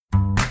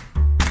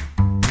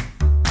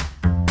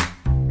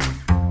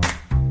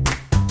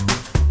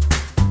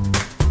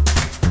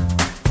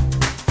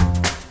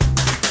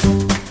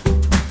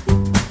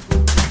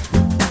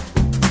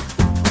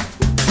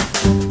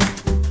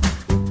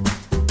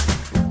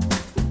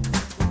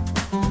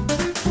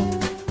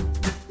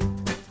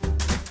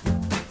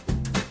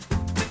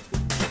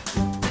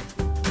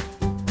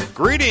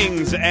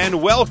Greetings and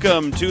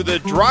welcome to the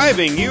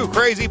Driving You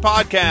Crazy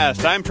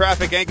podcast. I'm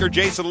traffic anchor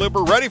Jason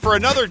Luber, ready for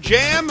another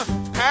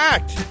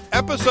jam-packed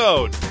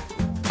episode.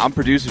 I'm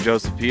producer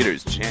Joseph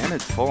Peters. Jam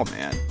it full,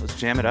 man. Let's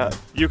jam it up.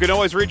 You can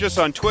always reach us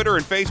on Twitter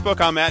and Facebook.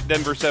 I'm at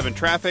Denver7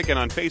 Traffic, and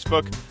on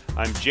Facebook,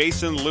 I'm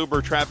Jason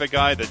Luber Traffic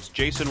Guy. That's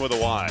Jason with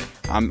a Y.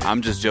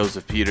 I'm just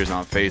Joseph Peters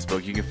on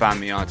Facebook. You can find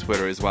me on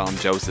Twitter as well. I'm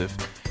Joseph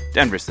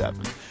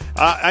Denver7.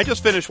 I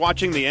just finished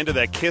watching the end of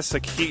that Kiss a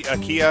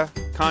Kia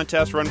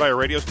contest run by a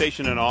radio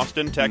station in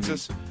Austin,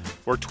 Texas,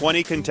 where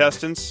 20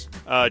 contestants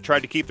tried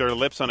to keep their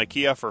lips on a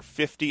Kia for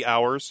 50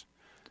 hours.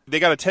 They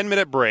got a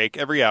 10-minute break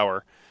every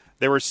hour.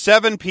 There were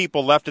 7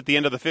 people left at the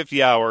end of the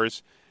 50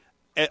 hours,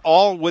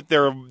 all with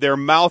their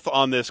mouth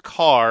on this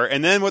car.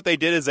 And then what they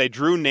did is they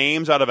drew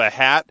names out of a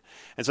hat.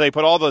 And so they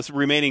put all the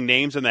remaining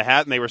names in the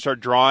hat, and they would start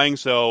drawing.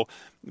 So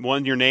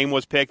when your name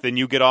was picked, then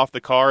you get off the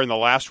car, and the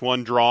last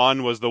one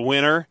drawn was the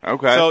winner.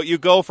 Okay. So you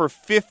go for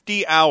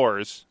 50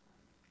 hours.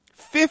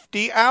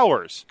 50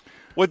 hours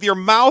with your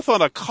mouth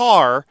on a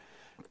car,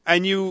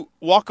 and you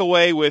walk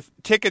away with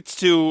tickets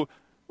to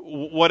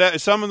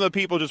what some of the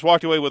people just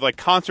walked away with, like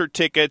concert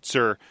tickets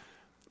or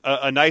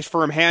a nice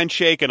firm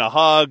handshake and a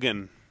hug.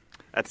 And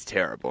that's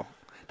terrible.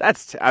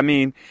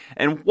 And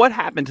what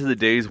happened to the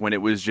days when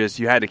it was just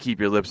you had to keep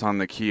your lips on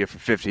the Kia for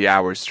 50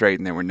 hours straight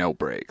and there were no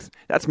breaks?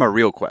 That's my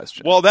real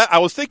question. Well, I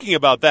was thinking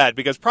about that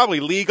because probably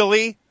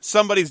legally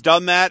somebody's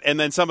done that and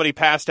then somebody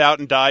passed out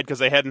and died because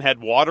they hadn't had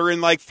water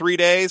in like 3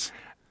 days.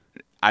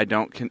 I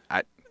don't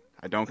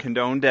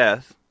condone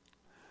death,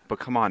 but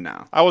come on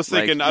now. I was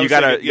thinking you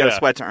gotta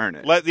sweat to earn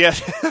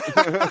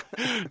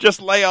it.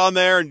 Just lay on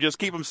there and just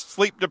keep them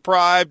sleep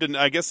deprived. And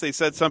I guess they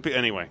said something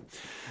anyway.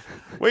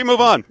 We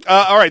move on.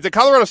 All right, the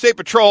Colorado State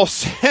Patrol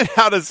sent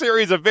out a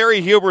series of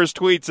very humorous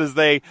tweets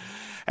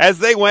as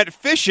they went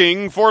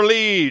fishing for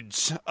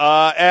leads.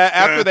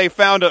 After they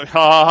found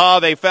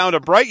a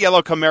bright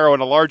yellow Camaro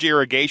in a large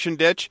irrigation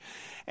ditch.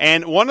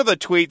 And one of the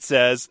tweets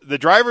says, the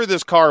driver of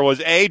this car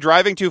was A,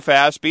 driving too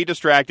fast, B,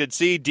 distracted,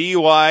 C,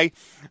 DUI,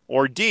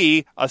 or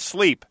D,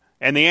 asleep.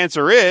 And the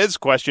answer is,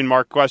 question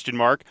mark.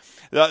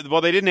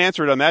 Well, they didn't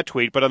answer it on that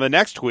tweet, but on the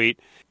next tweet,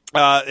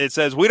 it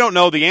says, we don't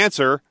know the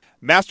answer.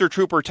 Master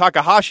Trooper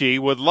Takahashi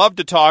would love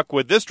to talk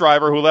with this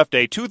driver who left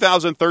a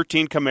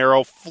 2013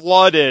 Camaro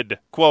flooded,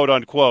 quote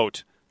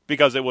unquote,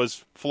 because it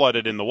was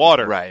flooded in the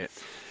water. Right.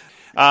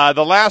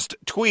 The last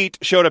tweet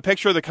showed a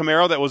picture of the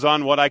Camaro that was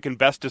on what I can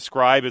best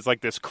describe as like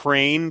this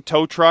crane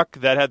tow truck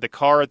that had the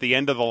car at the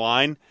end of the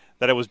line,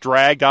 that it was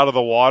dragged out of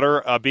the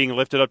water, being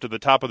lifted up to the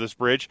top of this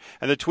bridge.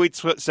 And the tweet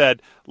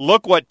said,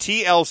 look what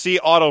TLC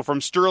Auto from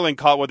Sterling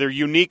caught with their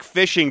unique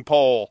fishing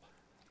pole.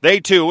 They,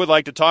 too, would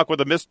like to talk with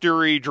the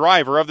mystery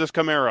driver of this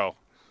Camaro.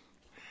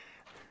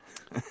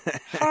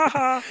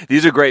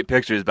 These are great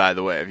pictures, by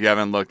the way. If you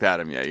haven't looked at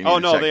them yet, you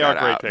need to check they are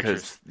that great out,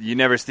 pictures. You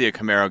never see a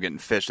Camaro getting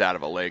fished out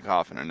of a lake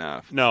often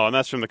enough. No, and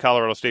that's from the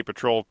Colorado State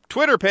Patrol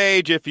Twitter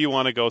page if you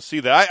want to go see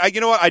that.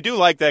 You know what? I do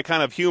like that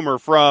kind of humor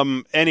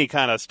from any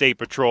kind of State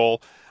Patrol.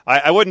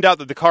 I wouldn't doubt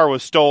that the car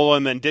was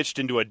stolen and ditched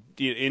into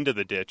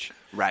the ditch.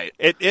 Right.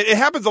 It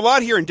happens a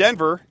lot here in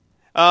Denver.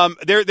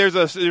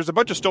 There's a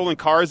bunch of stolen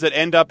cars that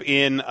end up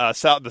in the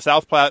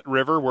South Platte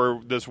River, where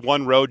this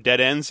one road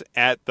dead ends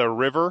at the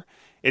river.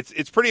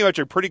 It's pretty much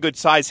a pretty good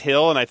size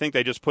hill, and I think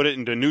they just put it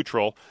into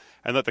neutral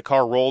and let the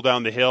car roll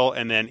down the hill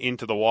and then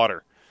into the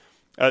water.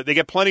 They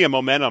get plenty of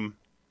momentum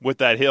with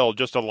that hill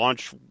just to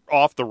launch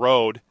off the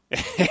road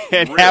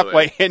and really?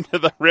 Halfway into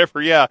the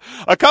river. Yeah,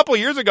 a couple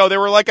years ago there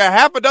were like a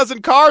half a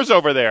dozen cars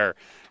over there.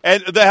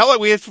 And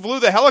we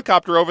flew the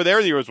helicopter over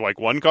there. There was like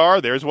one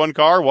car. There's one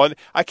car.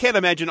 I can't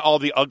imagine all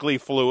the ugly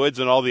fluids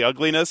and all the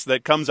ugliness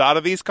that comes out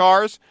of these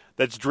cars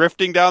that's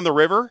drifting down the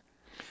river.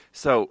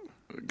 So,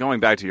 going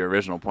back to your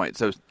original point,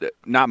 so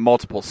not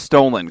multiple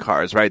stolen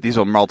cars, right? These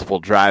are multiple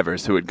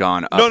drivers who had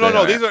gone up.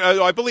 No. These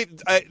are. I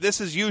believe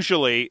this is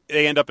usually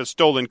they end up as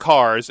stolen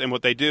cars, and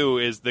what they do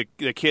is the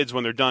kids,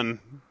 when they're done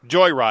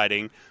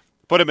joyriding,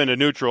 put them into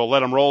neutral, let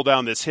them roll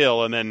down this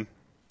hill, and then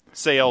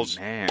sails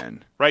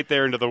right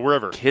there into the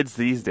river. Kids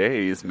these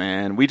days,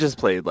 man. We just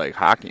played like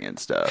hockey and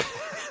stuff.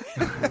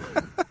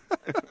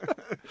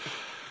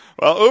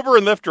 Well, Uber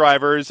and Lyft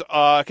drivers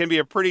can be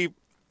a pretty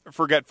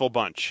forgetful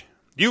bunch.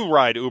 You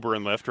ride Uber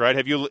and Lyft, right?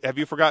 Have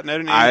you forgotten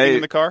anything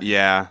in the car?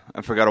 Yeah,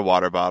 I forgot a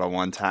water bottle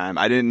one time.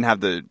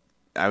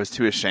 I was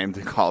too ashamed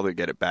to call to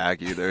get it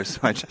back either, so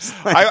I just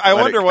I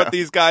wonder what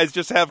these guys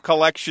just have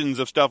collections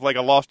of stuff like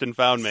a lost and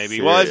found maybe.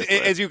 Seriously.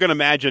 Well, as you can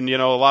imagine,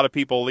 a lot of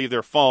people leave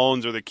their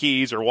phones or the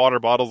keys or water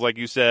bottles, like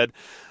you said.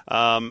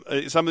 Some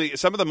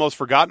of the most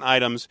forgotten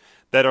items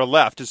that are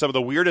left, and some of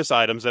the weirdest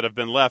items that have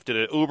been left at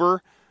an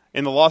Uber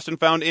in the lost and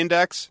found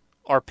index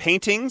are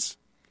paintings,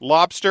 a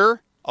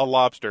lobster.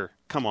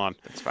 Come on.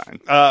 It's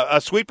fine.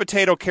 A sweet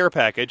potato care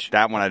package.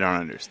 That one I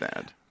don't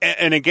understand.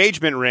 An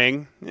engagement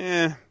ring.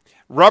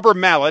 Rubber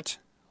mallet.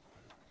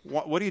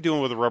 What are you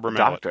doing with a rubber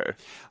mallet? Doctor.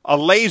 A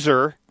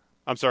laser.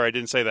 I'm sorry, I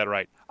didn't say that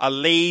right. A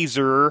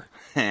laser.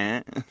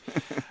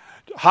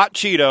 Hot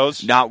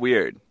Cheetos. Not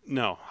weird.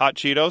 No, Hot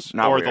Cheetos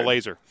Not or weird. the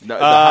laser. The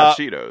Hot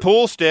Cheetos.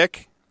 Pool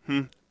stick.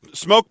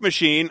 Smoke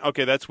machine.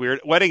 Okay, that's weird.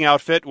 Wedding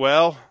outfit.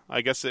 Well,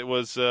 I guess it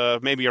was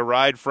maybe a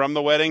ride from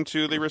the wedding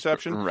to the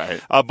reception.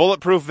 Right.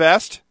 Bulletproof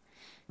vest.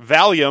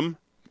 Valium.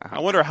 I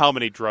wonder how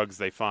many drugs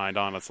they find,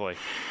 honestly.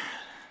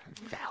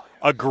 Valium.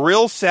 A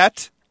grill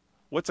set.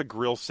 What's a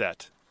grill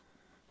set?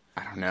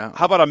 I don't know.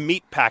 How about a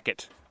meat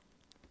packet?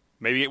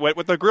 Maybe it went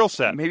with the grill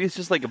set. Maybe it's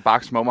just like a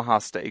box of Omaha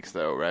steaks,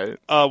 though, right?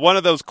 One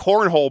of those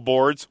cornhole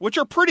boards, which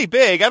are pretty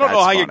big. I don't know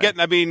That's how you're funny. getting.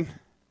 I mean,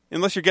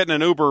 unless you're getting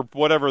an Uber,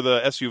 whatever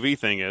the SUV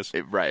thing is.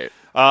 Right.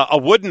 A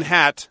wooden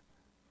hat,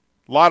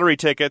 lottery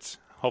tickets.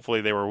 Hopefully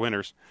they were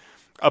winners.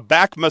 A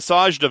back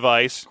massage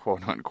device,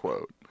 Quote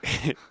unquote.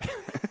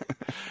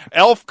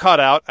 elf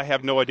cutout. I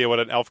have no idea what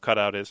an elf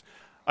cutout is.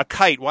 A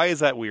kite. Why is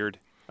that weird?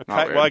 A Not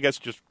kite. weird. Well, I guess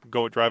just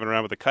go driving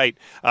around with a kite.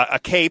 A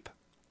cape.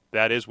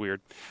 That is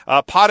weird.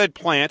 Potted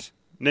plant.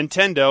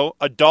 Nintendo.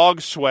 A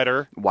dog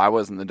sweater. Why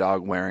wasn't the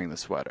dog wearing the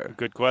sweater?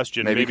 Good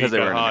question. Maybe because it they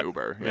got were in an hot.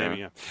 Uber, Maybe,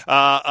 yeah.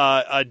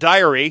 yeah. A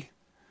diary.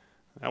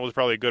 That was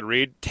probably a good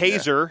read.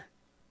 Taser.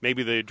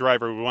 Maybe the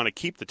driver would want to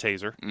keep the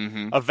taser.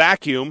 Mm-hmm. A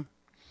vacuum.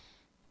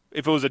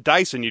 If it was a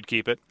Dyson, you'd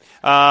keep it.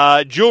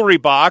 Jewelry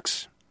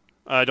box.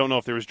 I don't know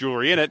if there was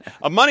jewelry in it.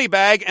 A money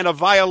bag and a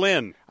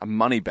violin. A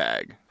money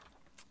bag.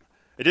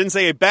 It didn't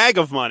say a bag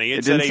of money.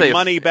 It said didn't say a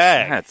money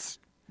bag. That's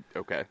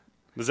okay.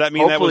 Does that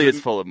mean Hopefully that was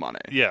it's full of money.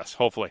 Yes,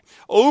 hopefully.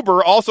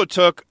 Uber also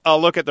took a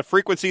look at the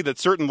frequency that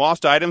certain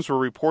lost items were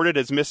reported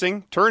as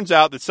missing. Turns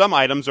out that some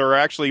items are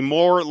actually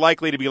more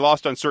likely to be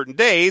lost on certain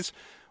days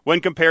when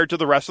compared to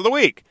the rest of the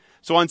week.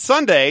 So on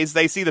Sundays,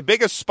 they see the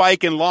biggest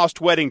spike in lost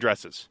wedding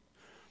dresses.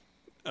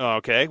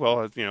 Okay,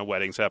 well,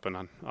 weddings happen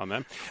on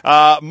them.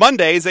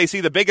 Mondays, they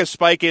see the biggest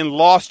spike in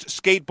lost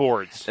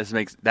skateboards.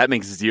 That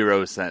makes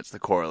zero sense, the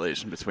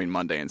correlation between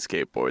Monday and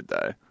skateboard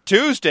day.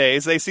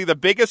 Tuesdays, they see the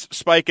biggest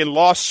spike in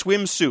lost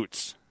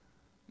swimsuits.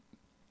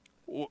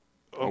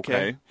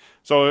 Okay.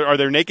 So are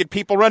there naked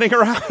people running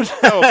around?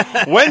 No.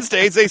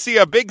 Wednesdays, they see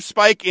a big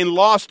spike in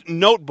lost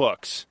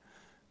notebooks.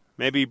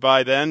 Maybe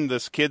by then,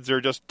 the kids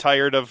are just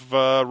tired of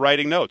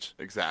writing notes.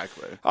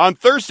 Exactly. On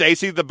Thursday,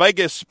 see the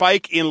biggest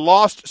spike in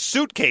lost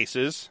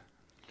suitcases.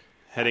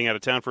 Heading out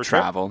of town for a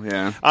trip. Travel,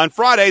 yeah. On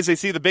Fridays, they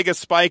see the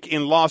biggest spike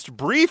in lost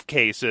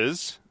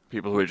briefcases.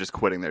 People who are just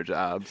quitting their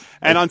jobs.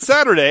 And on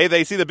Saturday,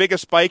 they see the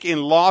biggest spike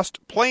in lost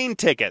plane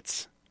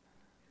tickets.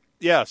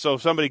 Yeah, so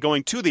somebody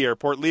going to the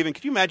airport, leaving.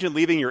 Could you imagine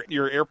leaving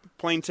your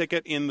airplane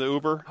ticket in the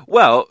Uber?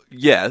 Well,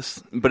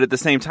 yes, but at the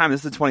same time,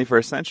 this is the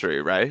 21st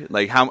century, right?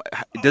 Like, how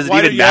does it Why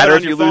even don't you have it matter on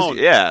if you your lose? phone?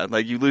 Yeah,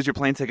 like you lose your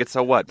plane ticket,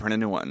 so what? Print a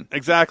new one.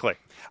 Exactly.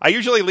 I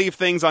usually leave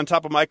things on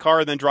top of my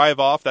car and then drive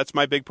off. That's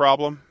my big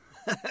problem.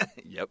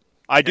 Yep.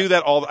 I do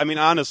that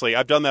honestly,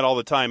 I've done that all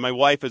the time. My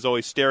wife is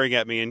always staring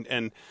at me,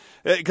 and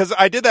because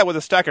I did that with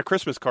a stack of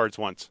Christmas cards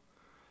once.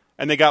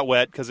 And they got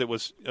wet because it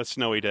was a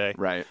snowy day.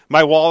 Right.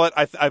 My wallet,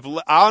 I've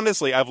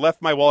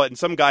left my wallet, and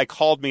some guy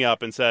called me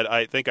up and said,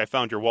 "I think I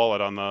found your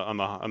wallet on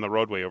the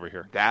roadway over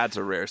here." That's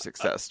a rare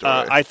success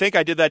story. I think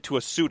I did that to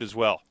a suit as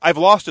well. I've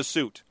lost a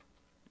suit.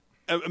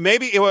 So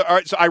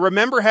I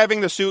remember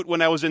having the suit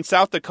when I was in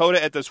South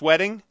Dakota at this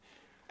wedding,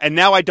 and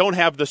now I don't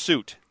have the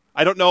suit.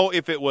 I don't know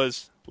if it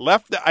was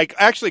left. I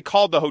actually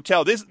called the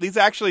hotel. This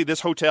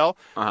hotel,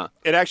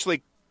 it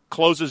actually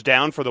closes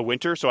down for the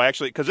winter. So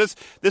because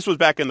this was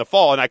back in the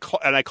fall, and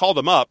I called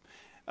them up,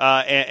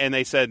 and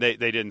they said they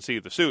didn't see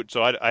the suit.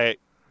 So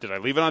did I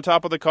leave it on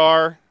top of the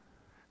car?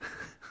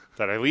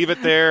 Did I leave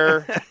it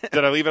there?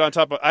 Did I leave it on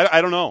top of?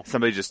 I don't know.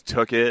 Somebody just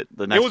took it.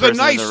 The next It was a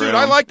person in nice the suit. room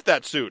I liked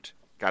that suit.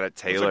 Got it It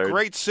tailored. was a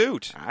great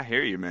suit. I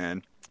hear you,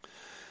 man.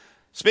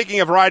 Speaking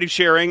of ride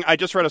sharing, I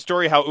just read a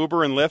story how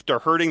Uber and Lyft are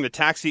hurting the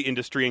taxi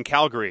industry in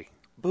Calgary.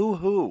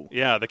 Boo-hoo.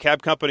 Yeah, the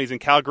cab companies in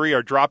Calgary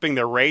are dropping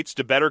their rates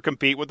to better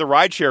compete with the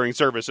ride-sharing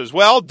services.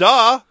 Well,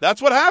 duh.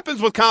 That's what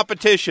happens with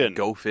competition.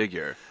 Go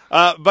figure.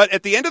 But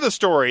at the end of the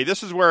story,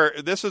 this is where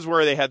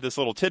they had this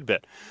little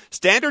tidbit.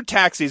 Standard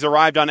taxis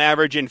arrived on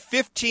average in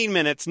 15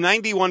 minutes,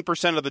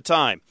 91% of the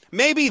time.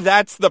 Maybe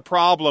that's the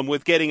problem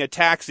with getting a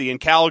taxi in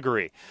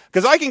Calgary.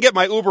 Because I can get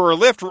my Uber or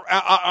Lyft,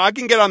 I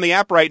can get on the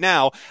app right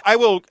now. I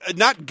will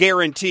not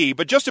guarantee,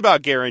 but just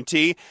about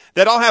guarantee,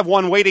 that I'll have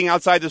one waiting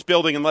outside this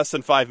building in less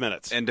than 5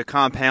 minutes. And to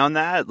compound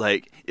that,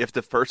 like, if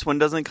the first one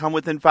doesn't come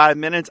within 5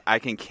 minutes, I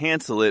can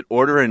cancel it,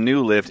 order a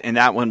new Lyft, and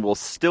that one will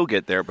still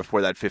get there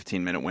before that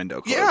 15-minute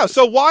window closes. Yeah,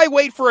 so why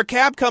wait for a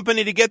cab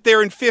company to get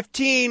there in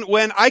 15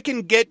 when I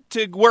can get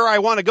to where I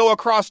want to go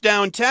across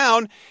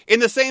downtown in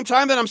the same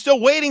time that I'm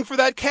still waiting for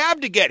that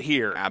cab to get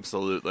here?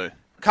 Absolutely.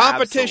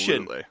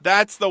 Competition. Absolutely.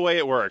 That's the way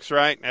it works,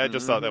 right? I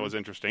just thought that was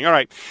interesting. All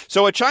right.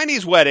 So a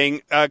Chinese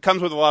wedding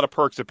comes with a lot of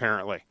perks,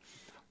 apparently.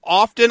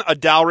 Often a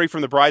dowry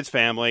from the bride's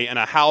family and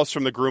a house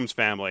from the groom's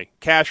family.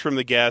 Cash from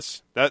the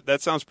guests.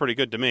 That sounds pretty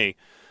good to me.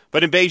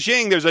 But in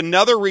Beijing, there's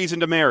another reason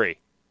to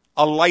marry.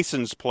 A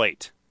license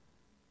plate.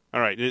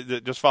 All right,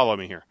 just follow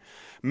me here.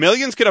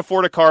 Millions can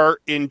afford a car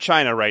in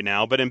China right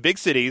now, but in big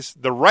cities,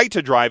 the right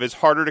to drive is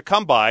harder to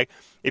come by.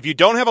 If you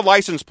don't have a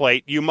license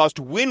plate, you must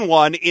win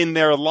one in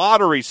their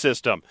lottery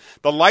system.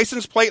 The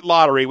license plate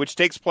lottery, which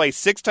takes place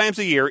 6 times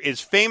a year,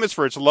 is famous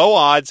for its low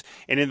odds,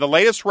 and in the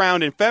latest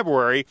round in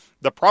February,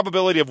 the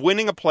probability of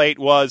winning a plate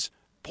was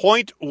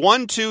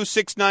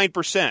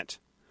 0.1269%.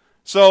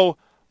 So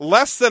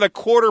less than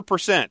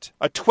 0.25%,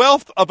 a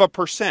 1/12 of a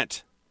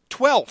percent.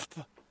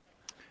 1/12.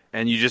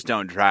 And you just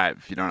don't drive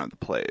if you don't have the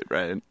plate,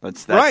 right?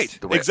 That's right,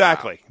 the way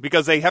exactly.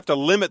 Because they have to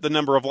limit the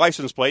number of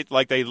license plates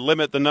like they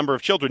limit the number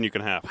of children you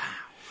can have.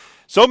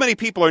 So many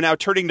people are now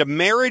turning to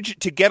marriage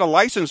to get a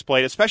license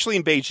plate, especially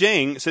in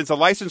Beijing, since a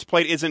license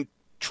plate isn't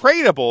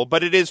tradable,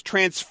 but it is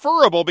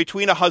transferable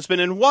between a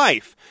husband and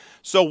wife.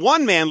 So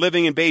one man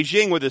living in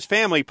Beijing with his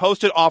family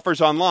posted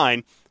offers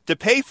online to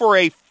pay for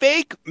a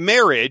fake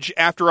marriage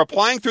after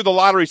applying through the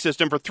lottery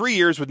system for 3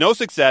 years with no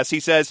success. He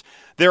says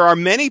there are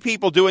many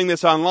people doing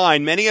this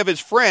online. Many of his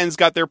friends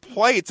got their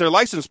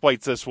license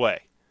plates this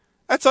way.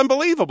 That's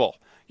unbelievable.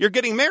 You're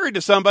getting married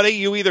to somebody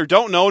you either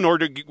don't know nor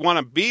do want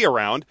to be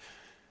around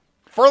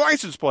for a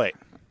license plate.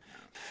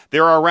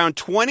 There are around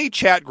 20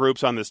 chat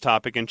groups on this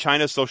topic in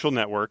China's social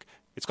network.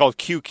 It's called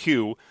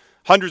QQ.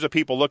 Hundreds of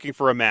people looking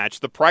for a match.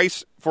 The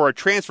price for a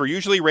transfer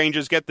usually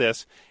ranges, get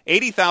this,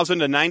 80,000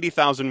 to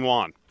 90,000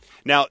 won.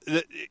 Now,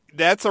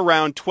 that's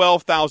around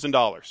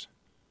 $12,000.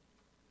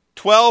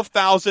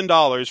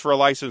 $12,000 for a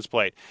license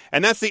plate.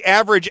 And that's the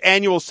average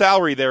annual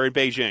salary there in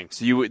Beijing.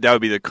 So that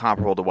would be the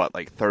comparable to what,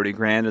 like 30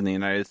 grand in the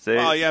United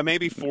States? Oh, yeah,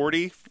 maybe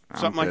 40,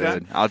 something like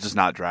that. I'll just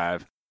not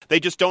drive.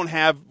 They just don't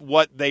have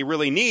what they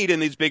really need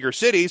in these bigger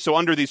cities. So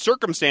under these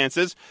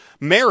circumstances,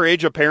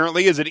 marriage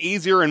apparently is an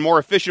easier and more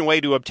efficient way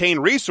to obtain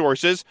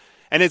resources,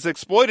 and it's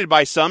exploited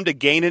by some to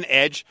gain an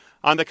edge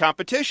on the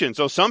competition.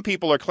 So some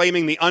people are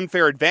claiming the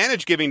unfair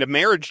advantage given to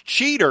marriage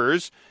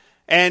cheaters,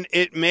 and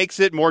it makes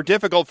it more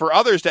difficult for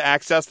others to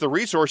access the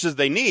resources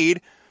they need.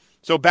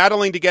 So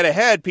battling to get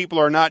ahead, people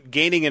are not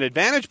gaining an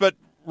advantage, but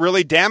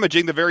really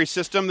damaging the very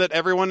system that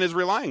everyone is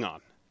relying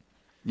on.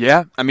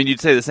 Yeah, I mean, you'd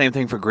say the same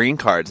thing for green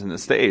cards in the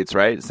States,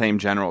 right? Same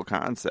general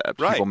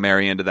concept. Right. People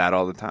marry into that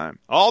all the time.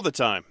 All the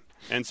time.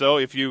 And so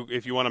if you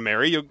want to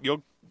marry,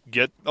 you'll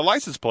get a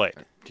license plate.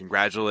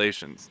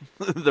 Congratulations.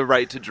 The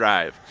right to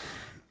drive.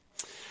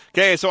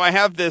 Okay, so I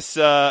have this.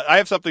 I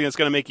have something that's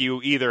going to make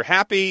you either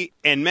happy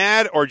and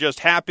mad, or just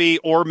happy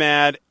or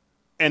mad,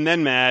 and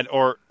then mad,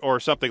 or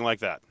something like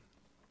that.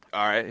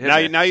 All right.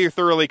 Now you're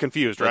thoroughly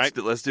confused, right?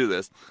 Let's do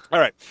this. All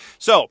right.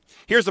 So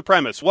here's the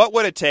premise. What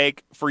would it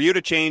take for you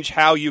to change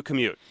how you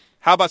commute?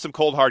 How about some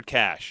cold hard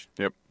cash?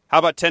 Yep. How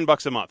about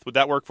 $10 a month? Would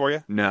that work for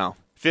you? No.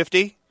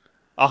 50?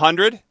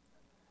 100?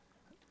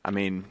 I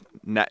mean,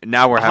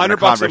 now we're having a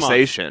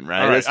conversation,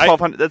 right? Right. That's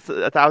 $1,200. That's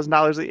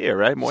 $1,000 a year,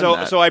 right? More than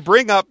that. So I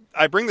bring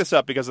this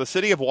up because the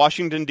city of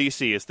Washington,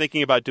 D.C. is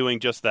thinking about doing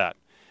just that.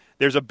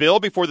 There's a bill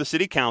before the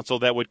city council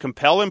that would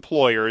compel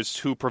employers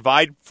who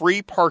provide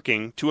free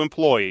parking to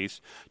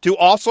employees to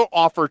also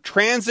offer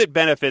transit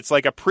benefits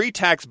like a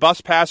pre-tax bus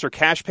pass or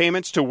cash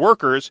payments to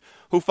workers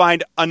who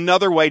find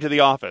another way to the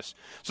office.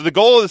 So the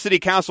goal of the city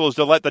council is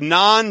to let the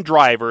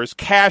non-drivers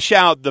cash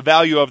out the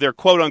value of their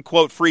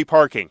quote-unquote free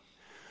parking.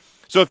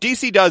 So if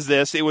D.C. does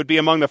this, it would be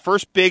among the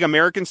first big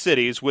American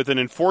cities with an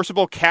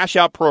enforceable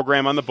cash-out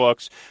program on the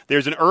books.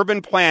 There's an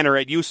urban planner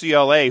at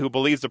UCLA who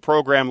believes a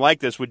program like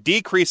this would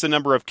decrease the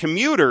number of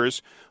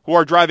commuters who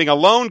are driving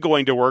alone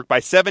going to work by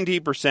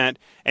 17%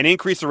 and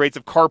increase the rates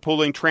of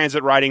carpooling,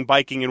 transit riding,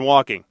 biking, and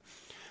walking.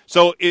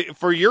 So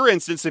for your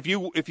instance, if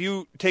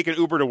you take an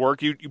Uber to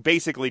work, you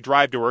basically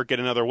drive to work, get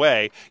another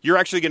way, you're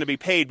actually going to be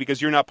paid because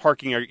you're not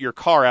parking your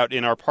car out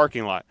in our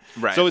parking lot.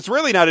 Right. So it's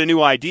really not a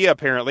new idea,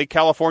 apparently.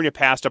 California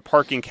passed a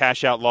parking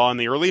cash-out law in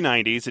the early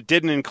 90s. It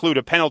didn't include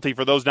a penalty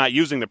for those not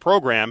using the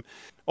program.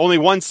 Only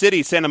one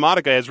city, Santa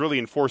Monica, has really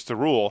enforced the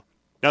rule.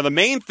 Now, the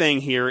main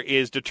thing here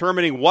is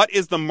determining what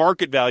is the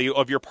market value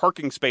of your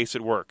parking space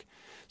at work.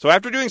 So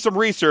after doing some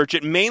research,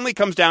 it mainly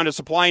comes down to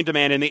supply and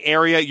demand in the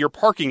area you're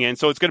parking in.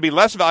 So it's going to be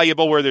less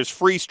valuable where there's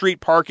free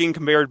street parking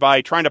compared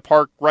by trying to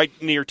park right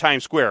near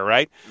Times Square,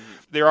 right? Mm-hmm.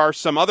 There are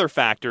some other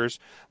factors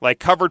like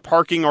covered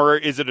parking, or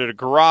is it at a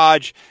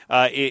garage?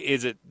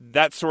 Is it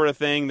that sort of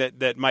thing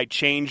that might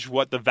change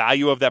what the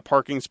value of that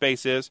parking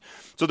space is?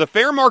 So the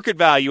fair market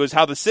value is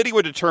how the city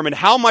would determine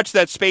how much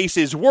that space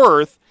is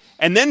worth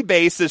and then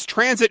base this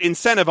transit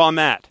incentive on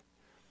that.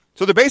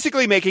 So they're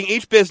basically making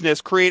each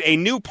business create a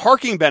new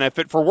parking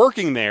benefit for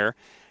working there.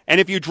 And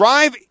if you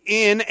drive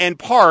in and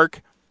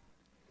park,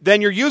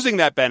 then you're using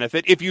that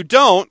benefit. If you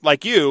don't,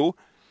 like you,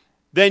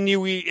 then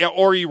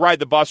you ride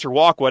the bus or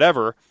walk,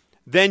 whatever,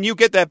 then you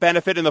get that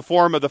benefit in the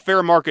form of the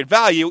fair market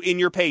value in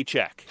your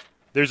paycheck.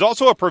 There's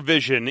also a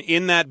provision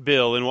in that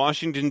bill in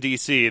Washington,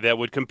 D.C. that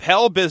would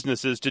compel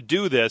businesses to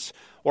do this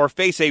or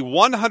face a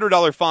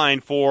 $100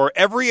 fine for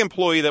every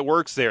employee that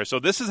works there. So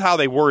this is how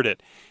they word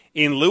it.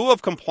 In lieu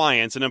of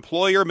compliance, an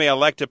employer may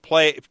elect to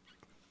pay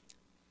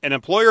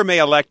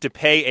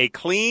a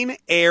clean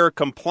air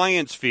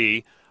compliance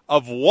fee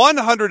of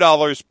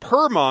 $100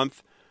 per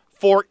month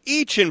for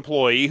each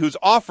employee who's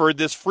offered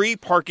this free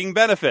parking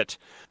benefit.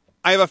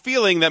 I have a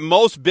feeling that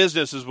most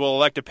businesses will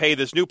elect to pay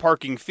this new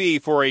parking fee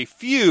for a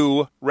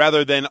few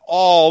rather than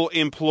all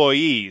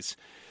employees.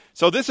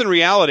 So this, in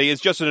reality, is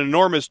just an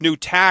enormous new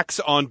tax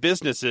on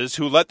businesses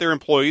who let their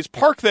employees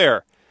park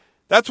there.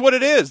 That's what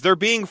it is. They're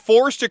being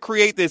forced to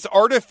create this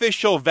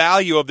artificial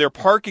value of their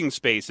parking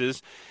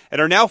spaces and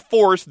are now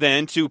forced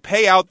then to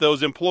pay out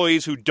those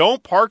employees who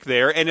don't park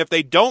there. And if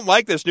they don't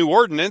like this new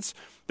ordinance,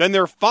 then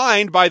they're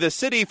fined by the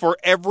city for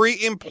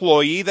every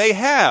employee they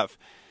have.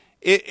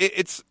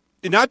 It's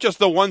not just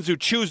the ones who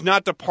choose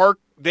not to park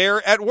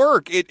there at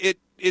work.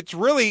 It's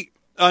really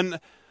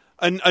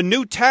a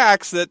new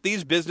tax that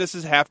these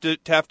businesses have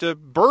to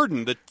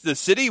burden. The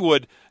city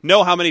would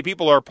know how many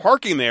people are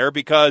parking there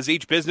because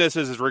each business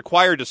is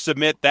required to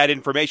submit that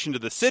information to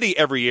the city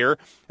every year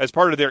as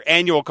part of their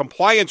annual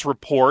compliance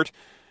report,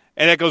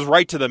 and it goes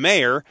right to the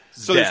mayor.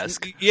 So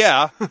desk.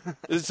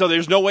 So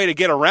there's no way to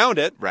get around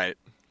it. Right.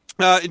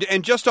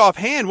 And just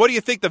offhand, what do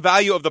you think the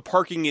value of the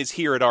parking is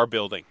here at our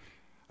building?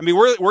 I mean,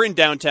 we're in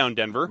downtown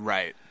Denver.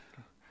 Right.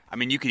 I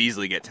mean, you could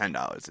easily get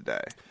 $10 a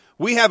day.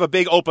 We have a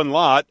big open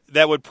lot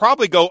that would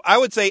probably go, I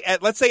would say,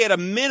 let's say at a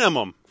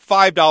minimum,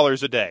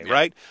 $5 a day,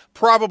 right?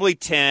 Probably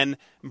 10,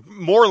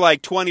 more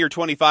like 20 or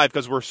 25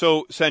 because we're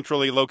so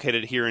centrally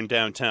located here in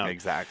downtown.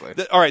 Exactly.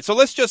 All right, so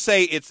let's just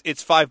say it's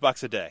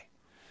 $5 a day.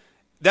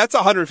 That's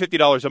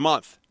 $150 a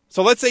month.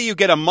 So let's say you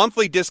get a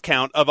monthly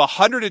discount of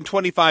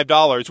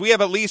 $125. We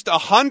have at least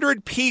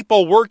 100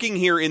 people working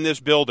here in this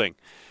building,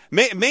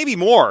 maybe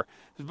more.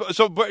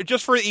 So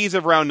just for ease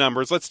of round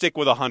numbers, let's stick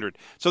with 100.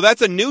 So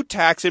that's a new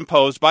tax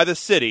imposed by the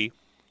city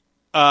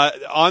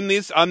on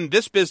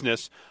this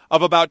business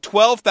of about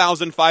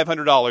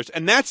 $12,500,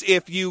 and that's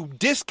if you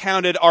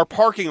discounted our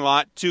parking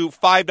lot to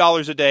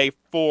 $5 a day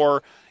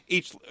for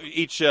each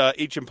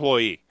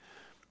employee.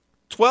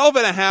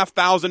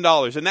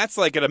 $12,500, and that's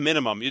like at a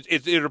minimum.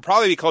 It would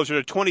probably be closer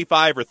to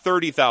 $25,000 or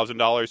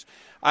 $30,000.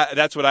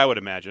 That's what I would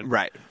imagine.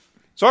 Right.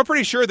 So I'm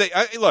pretty sure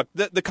look.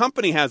 The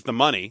company has the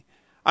money.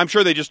 I'm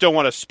sure they just don't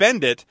want to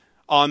spend it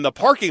on the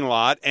parking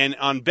lot and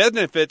on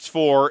benefits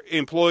for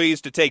employees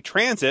to take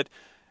transit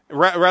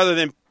rather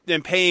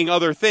than paying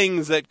other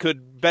things that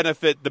could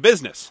benefit the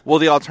business. Well,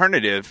 the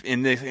alternative,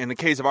 in the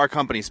case of our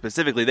company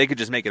specifically, they could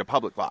just make it a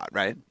public lot,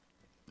 right?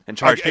 And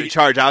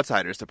charge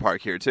outsiders to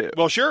park here, too.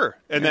 Well, sure.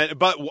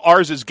 But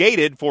ours is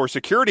gated for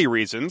security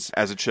reasons.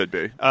 As it should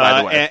be,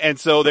 by the way. And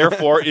so,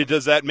 therefore,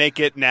 does that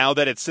make it, now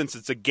that since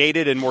it's a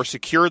gated and more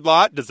secured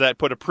lot, does that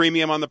put a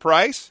premium on the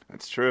price?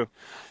 That's true.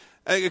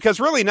 Because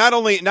really, not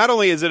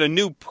only is it a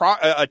new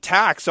a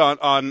tax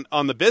on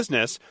the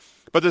business,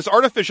 but this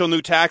artificial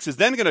new tax is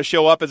then going to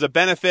show up as a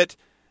benefit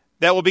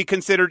that will be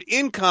considered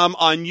income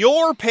on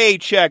your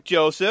paycheck,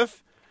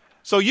 Joseph,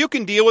 so you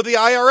can deal with the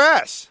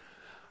IRS.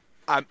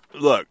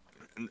 Look,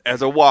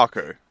 as a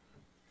walker,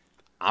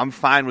 I'm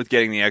fine with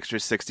getting the extra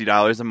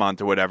 $60 a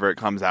month or whatever it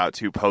comes out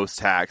to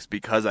post-tax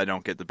because I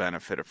don't get the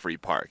benefit of free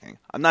parking.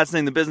 I'm not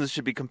saying the business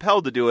should be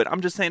compelled to do it. I'm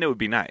just saying it would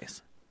be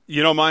nice.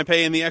 You don't mind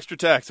paying the extra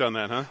tax on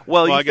that, huh?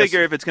 Well, you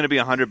figure if it's going to be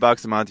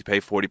 $100 a month, you pay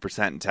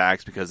 40% in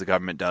tax because the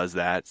government does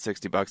that.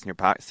 $60 in your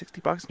pocket.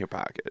 $60 in your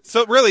pocket.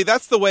 So really,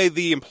 that's the way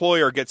the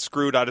employer gets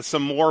screwed out of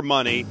some more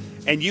money,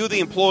 and you,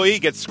 the employee,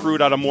 get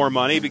screwed out of more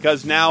money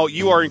because now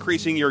you are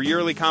increasing your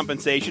yearly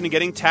compensation and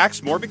getting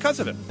taxed more because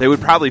of it. They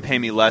would probably pay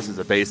me less as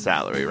a base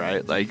salary,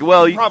 right? Like,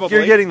 well,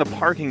 you're getting the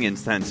parking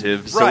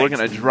incentive, so right. We're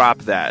going to drop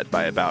that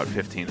by about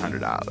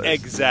 $1,500.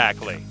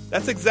 Exactly.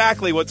 That's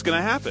exactly what's going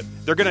to happen.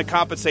 They're going to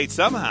compensate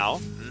somehow.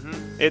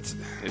 It's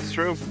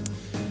true.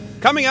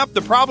 Coming up,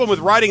 the problem with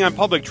riding on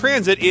public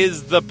transit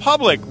is the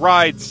public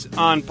rides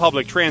on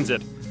public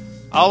transit.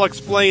 I'll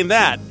explain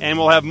that, and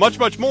we'll have much,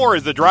 much more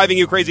as the Driving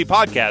You Crazy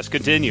podcast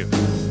continues.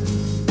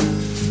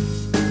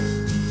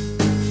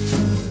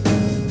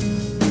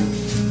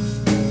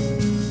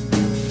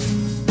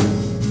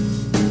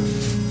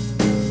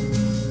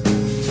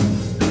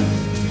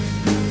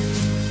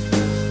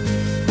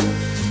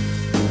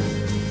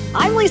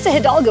 I'm Lisa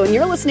Hidalgo, and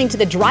you're listening to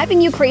the Driving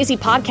You Crazy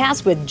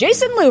podcast with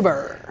Jason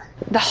Luber.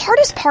 The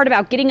hardest part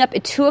about getting up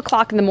at 2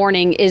 o'clock in the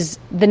morning is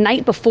the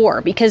night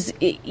before because,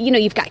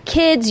 you've got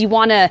kids. You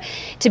want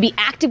to be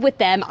active with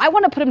them. I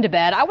want to put them to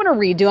bed. I want to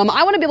redo them.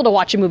 I want to be able to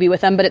watch a movie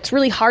with them, but it's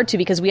really hard to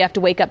because we have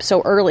to wake up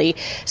so early.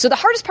 So the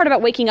hardest part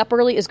about waking up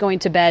early is going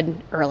to bed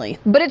early.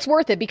 But it's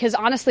worth it because,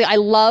 honestly, I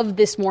love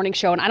this morning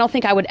show, and I don't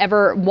think I would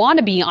ever want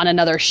to be on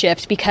another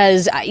shift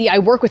because I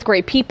work with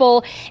great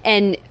people,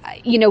 and,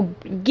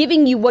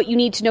 giving you what you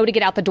need to know to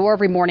get out the door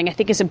every morning I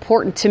think is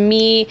important to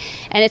me,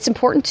 and it's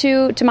important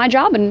to my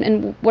job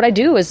and what I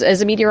do as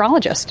a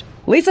meteorologist.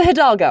 Lisa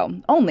Hidalgo,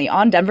 only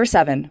on Denver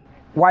 7.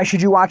 Why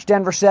should you watch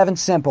Denver 7?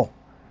 Simple.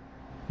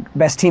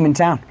 Best team in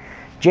town.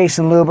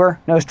 Jason Luber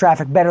knows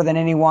traffic better than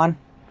anyone.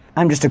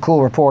 I'm just a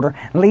cool reporter.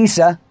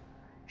 Lisa,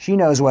 she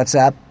knows what's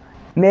up.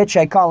 Mitch,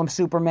 I call him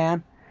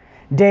Superman.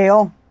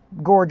 Dale,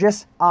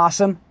 gorgeous,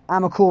 awesome.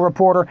 I'm a cool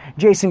reporter.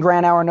 Jason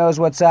Granauer knows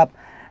what's up.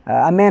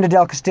 Amanda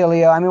Del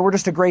Castillo. I mean, we're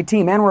just a great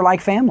team, and we're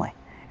like family.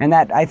 And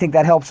I think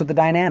that helps with the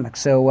dynamic.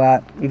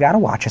 So you got to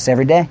watch us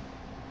every day.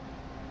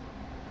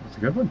 That's a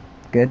good one.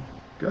 Good?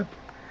 Good.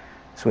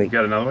 Sweet. You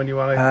got another one you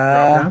want to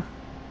drop down?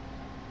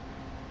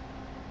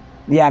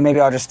 Yeah, maybe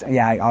I'll just...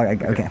 Yeah,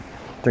 okay.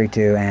 3,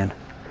 2, and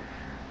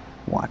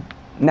 1.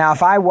 Now,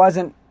 if I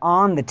wasn't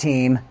on the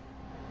team,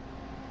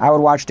 I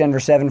would watch Denver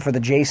 7 for the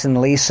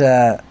Jason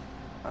Lisa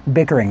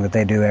bickering that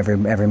they do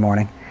every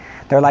morning.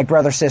 They're like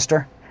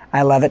brother-sister.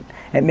 I love it.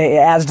 It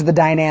adds to the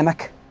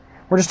dynamic.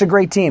 We're just a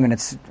great team,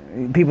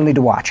 and people need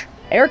to watch.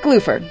 Eric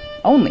Luford,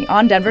 only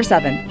on Denver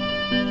 7.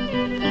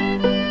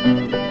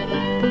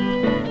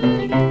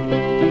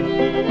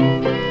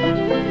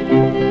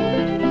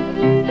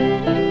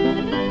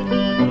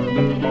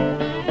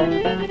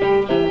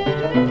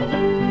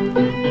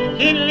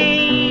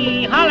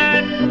 Kinley,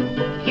 Holland,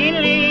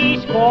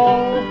 Kinley,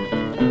 score.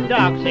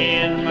 Ducks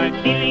in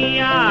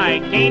McKinley, I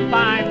can't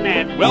find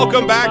that.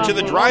 Welcome back to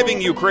the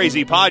Driving You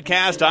Crazy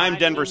podcast. I'm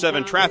Denver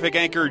 7 traffic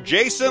anchor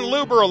Jason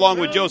Luber, along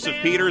with Joseph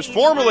Peters,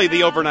 formerly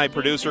the overnight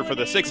producer for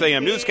the 6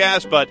 a.m.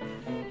 newscast, but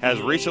has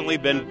recently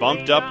been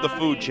bumped up the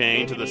food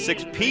chain to the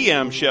 6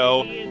 p.m.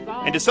 show.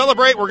 And to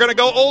celebrate, we're going to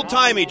go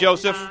old-timey,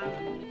 Joseph.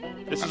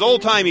 This is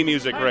old-timey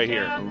music right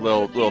here.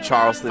 Little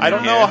Charleston. I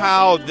don't know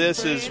how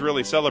this is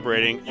really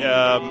celebrating.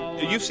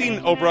 You've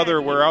seen Oh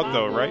Brother, We're Out,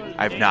 though, right?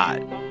 I've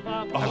not.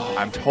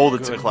 I'm told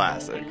it's a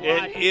classic.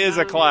 It is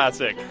a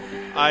classic.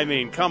 I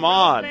mean, come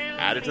on.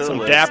 Add it to Some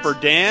the list. Dapper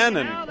Dan,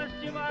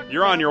 and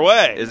you're on your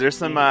way. Is there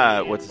some,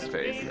 what's his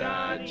face?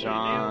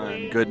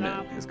 John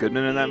Goodman. Is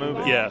Goodman in that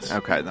movie? Yes.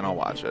 Okay, then I'll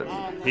watch it.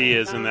 He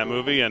is in that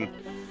movie, and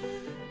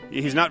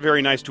he's not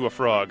very nice to a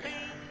frog.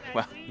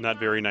 Well, Not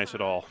very nice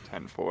at all.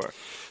 10-4.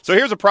 So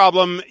here's a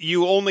problem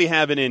you only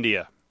have in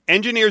India.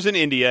 Engineers in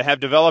India have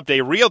developed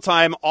a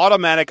real-time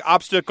automatic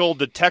obstacle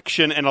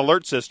detection and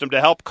alert system to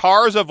help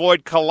cars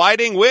avoid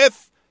colliding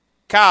with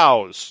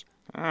cows.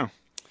 Oh.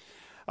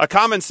 A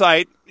common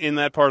sight in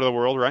that part of the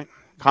world, right?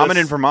 Common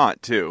in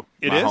Vermont, too.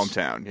 It My is?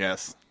 hometown,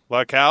 yes. A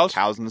lot of cows?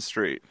 Cows in the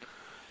street.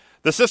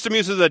 The system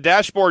uses a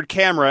dashboard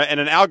camera and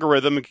an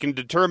algorithm that can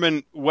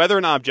determine whether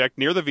an object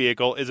near the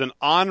vehicle is an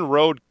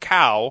on-road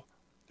cow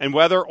and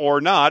whether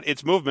or not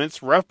its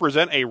movements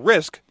represent a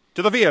risk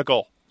to the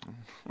vehicle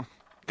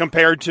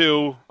compared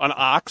to an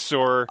ox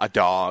or A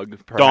dog,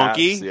 perhaps.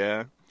 Donkey.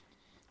 Yeah.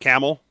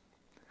 camel.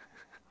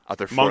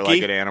 Other Monkey.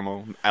 four-legged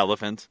animal.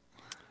 Elephant.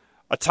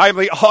 A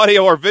timely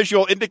audio or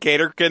visual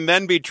indicator can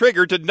then be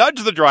triggered to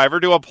nudge the driver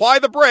to apply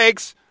the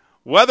brakes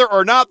whether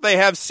or not they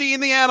have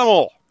seen the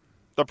animal.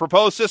 The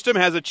proposed system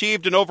has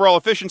achieved an overall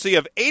efficiency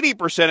of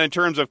 80% in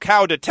terms of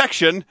cow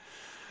detection,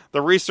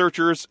 the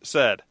researchers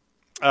said.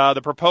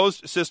 The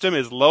proposed system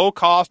is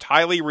low-cost,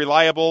 highly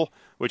reliable,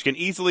 which can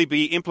easily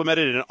be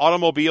implemented in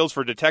automobiles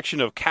for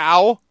detection of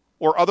cow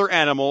or other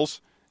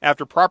animals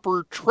after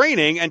proper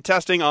training and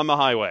testing on the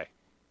highway.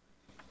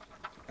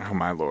 Oh,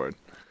 my Lord.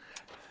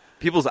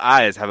 People's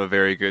eyes have a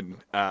very good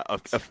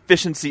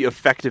efficiency,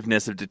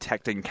 effectiveness of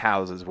detecting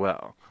cows as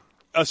well.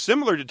 A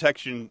similar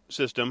detection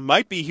system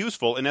might be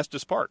useful in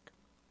Estes Park.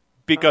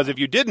 Because if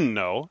you didn't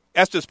know,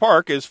 Estes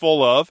Park is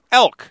full of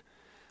elk.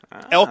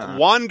 Elk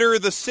wander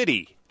the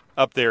city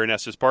up there in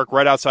Estes Park,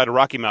 right outside of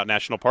Rocky Mountain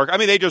National Park. I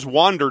mean, they just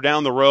wander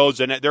down the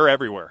roads, and they're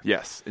everywhere.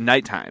 Yes,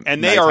 nighttime.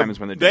 And nighttime is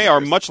when they are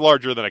dangerous. much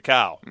larger than a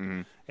cow.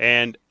 Mm-hmm.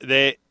 And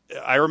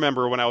I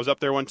remember when I was up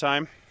there one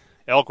time,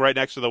 elk right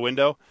next to the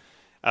window,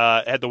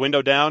 had the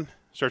window down,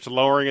 starts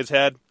lowering his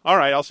head. All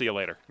right, I'll see you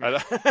later.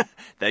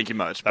 Thank you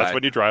much. That's Bye.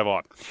 when you drive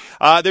on.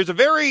 There's a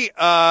very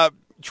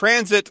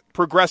transit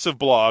progressive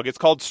blog. It's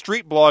called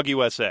Street Blog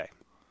USA.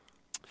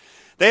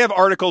 They have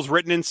articles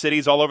written in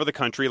cities all over the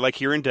country, like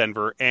here in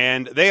Denver,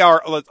 and they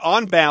are,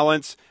 on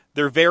balance,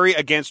 they're very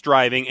against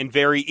driving and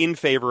very in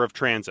favor of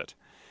transit.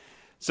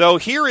 So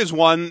here is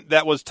one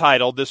that was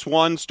titled, this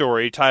one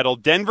story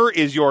titled, Denver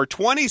is your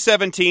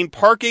 2017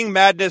 Parking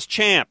Madness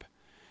Champ.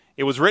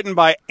 It was written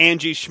by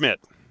Angie Schmidt.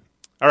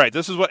 All right,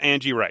 this is what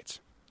Angie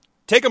writes.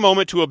 Take a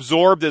moment to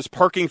absorb this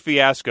parking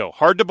fiasco.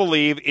 Hard to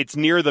believe it's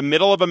near the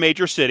middle of a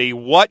major city.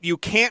 What you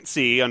can't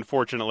see,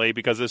 unfortunately,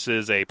 because this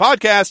is a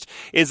podcast,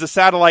 is the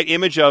satellite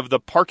image of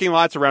the parking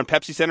lots around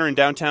Pepsi Center in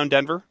downtown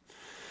Denver.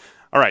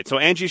 All right, so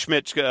Angie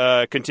Schmidt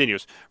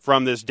continues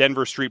from this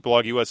Denver Street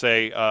Blog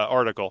USA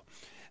article.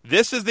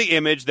 This is the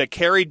image that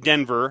carried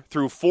Denver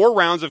through 4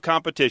 rounds of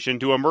competition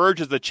to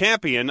emerge as the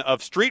champion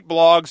of Street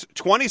Blog's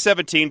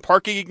 2017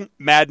 Parking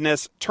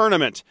Madness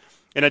Tournament.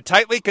 In a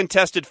tightly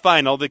contested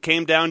final that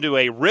came down to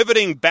a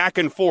riveting back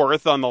and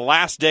forth on the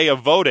last day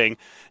of voting,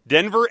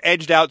 Denver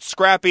edged out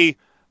scrappy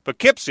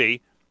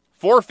Poughkeepsie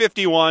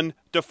 451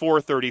 to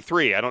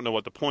 433. I don't know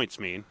what the points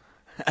mean.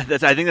 I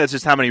think that's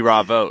just how many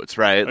raw votes,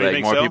 right? you Like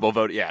think more so? people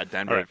vote. Yeah,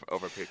 Denver All right.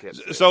 over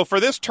Poughkeepsie. So for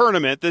this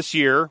tournament this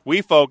year,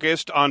 we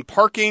focused on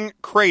parking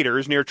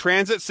craters near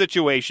transit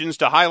situations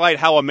to highlight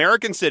how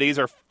American cities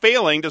are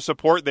failing to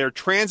support their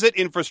transit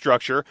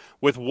infrastructure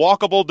with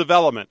walkable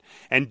development.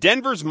 And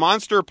Denver's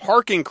monster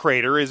parking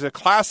crater is a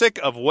classic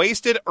of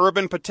wasted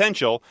urban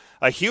potential,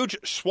 a huge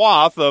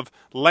swath of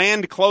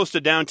land close to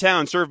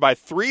downtown served by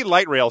 3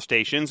 light rail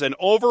stations and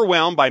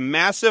overwhelmed by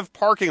massive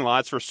parking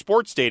lots for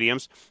sports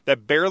stadiums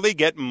that barely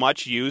get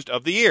much used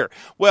of the year.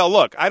 Well,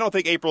 look, I don't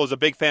think April is a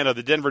big fan of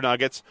the Denver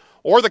Nuggets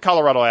or the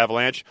Colorado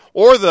Avalanche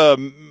or the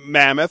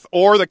Mammoth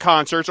or the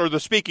concerts or the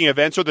speaking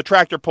events or the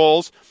tractor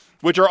pulls,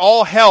 which are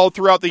all held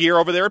throughout the year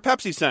over there at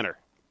Pepsi Center.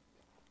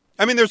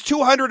 I mean, there's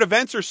 200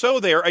 events or so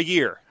there a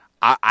year.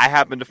 I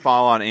happen to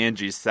fall on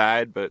Angie's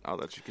side, but I'll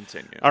let you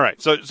continue. All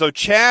right, so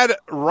Chad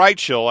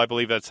Reichel, I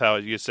believe that's how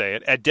you say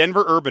it, at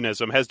Denver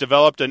Urbanism has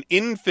developed an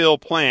infill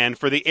plan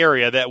for the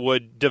area that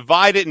would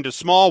divide it into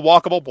small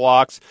walkable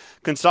blocks,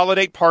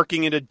 consolidate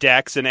parking into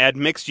decks, and add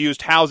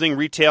mixed-use housing,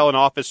 retail, and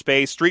office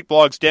space. Street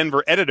Blog's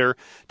Denver editor,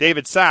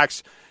 David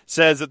Sachs,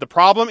 says that the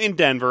problem in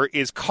Denver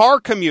is car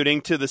commuting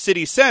to the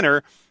city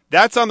center.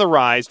 That's on the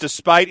rise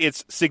despite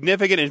its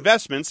significant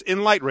investments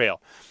in light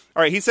rail.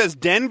 All right, he says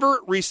Denver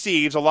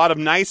receives a lot of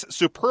nice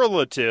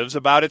superlatives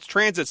about its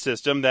transit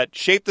system that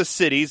shape the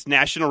city's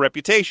national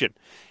reputation.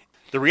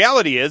 The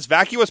reality is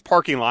vacuous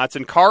parking lots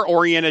and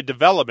car-oriented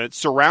development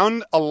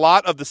surround a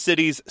lot of the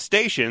city's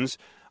stations,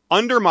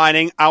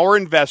 undermining our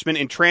investment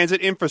in transit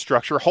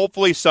infrastructure.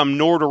 Hopefully some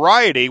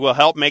notoriety will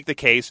help make the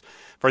case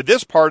for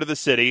this part of the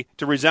city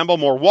to resemble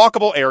more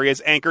walkable areas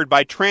anchored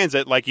by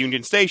transit like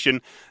Union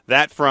Station.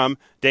 That from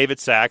David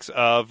Sachs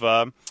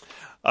of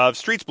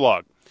Streets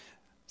Blog.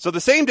 So the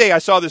same day I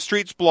saw the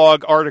Streets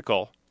Blog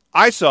article,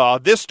 I saw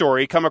this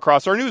story come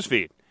across our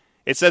newsfeed.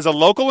 It says a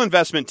local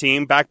investment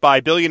team backed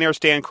by billionaire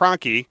Stan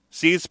Kroenke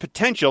sees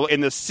potential in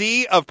the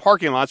sea of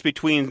parking lots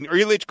between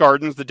Ehrlich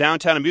Gardens, the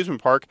downtown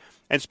amusement park,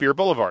 and Spear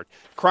Boulevard.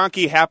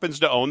 Kroenke happens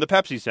to own the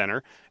Pepsi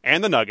Center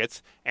and the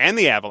Nuggets and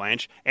the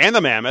Avalanche and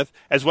the Mammoth,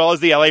 as well as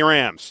the LA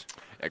Rams.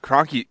 Yeah,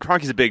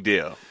 Kroenke's a big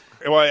deal.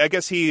 Well, I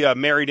guess he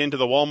married into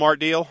the Walmart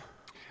deal.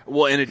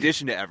 Well, in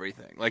addition to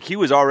everything. Like, he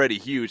was already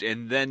huge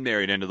and then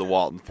married into the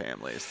Walton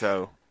family,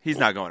 so he's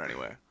not going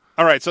anywhere.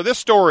 All right, so this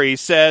story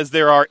says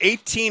there are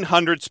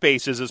 1,800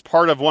 spaces as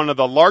part of one of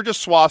the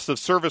largest swaths of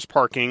surface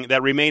parking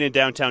that remain in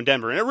downtown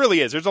Denver. And it really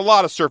is. There's a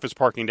lot of surface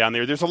parking down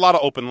there. There's a lot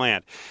of open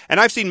land.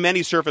 And I've seen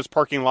many surface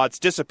parking lots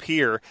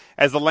disappear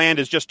as the land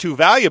is just too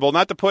valuable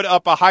not to put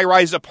up a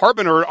high-rise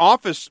apartment or an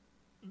office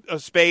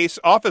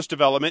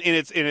development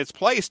in its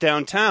place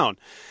downtown.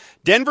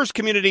 Denver's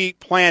Community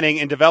Planning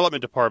and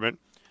Development Department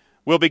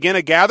will begin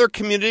to gather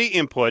community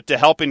input to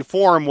help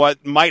inform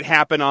what might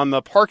happen on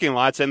the parking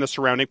lots and the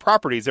surrounding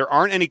properties. There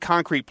aren't any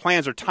concrete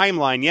plans or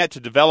timeline yet to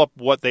develop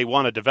what they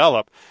want to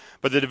develop,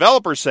 but the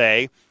developers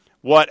say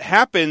what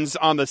happens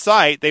on the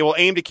site, they will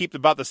aim to keep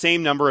about the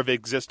same number of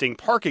existing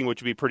parking,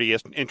 which would be pretty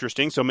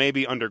interesting. So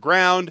maybe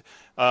underground,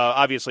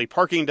 obviously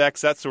parking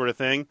decks, that sort of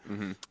thing.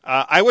 Mm-hmm.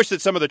 I wish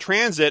that some of the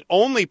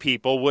transit-only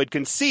people would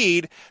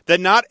concede that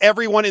not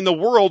everyone in the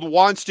world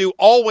wants to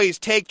always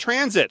take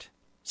transit.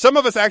 Some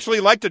of us actually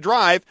like to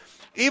drive,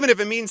 even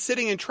if it means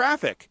sitting in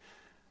traffic.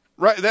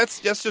 Right, that's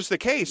just the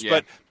case.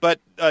 Yeah.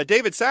 But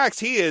David Sachs,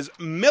 he is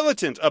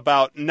militant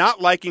about not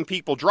liking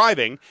people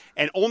driving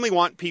and only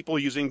want people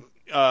using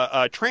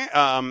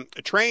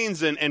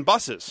trains and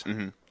buses.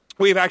 Mm-hmm.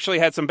 We've actually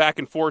had some back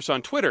and forth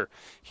on Twitter,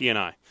 he and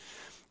I.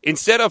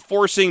 Instead of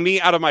forcing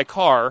me out of my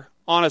car,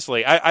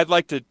 honestly, I'd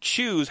like to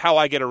choose how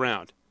I get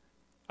around.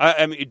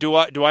 I mean, do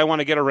I want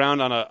to get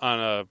around on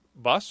a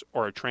bus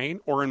or a train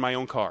or in my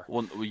own car?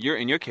 Well,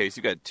 in your case,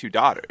 you got 2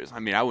 daughters. I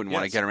mean, I wouldn't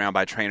want to get around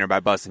by train or by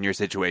bus in your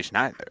situation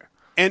either.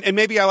 And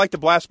maybe I like to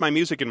blast my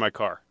music in my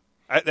car.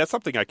 That's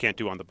something I can't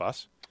do on the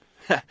bus.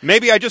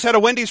 Maybe I just had a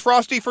Wendy's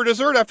Frosty for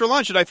dessert after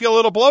lunch and I feel a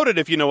little bloated,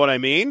 if you know what I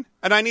mean,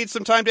 and I need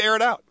some time to air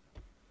it out.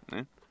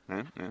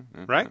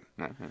 Right?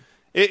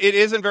 It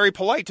isn't very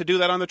polite to do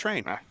that on the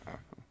train,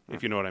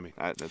 if you know what I mean.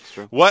 That's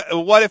true.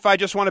 What if I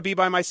just want to be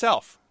by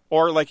myself?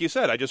 Or, like you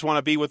said, I just want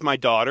to be with my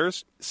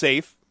daughters,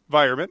 safe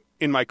environment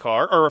in my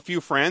car, or a few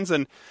friends,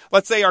 and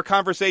let's say our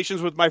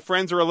conversations with my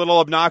friends are a little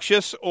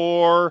obnoxious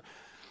or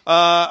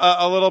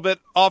a little bit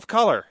off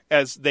color,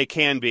 as they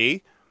can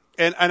be,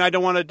 and I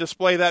don't want to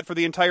display that for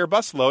the entire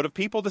busload of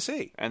people to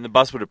see. And the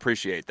bus would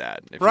appreciate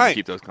that if you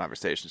keep those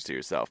conversations to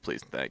yourself.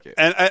 Please and thank you.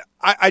 And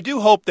I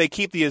do hope they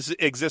keep the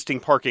existing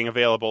parking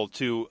available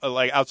to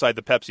like outside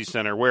the Pepsi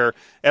Center, where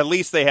at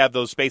least they have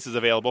those spaces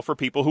available for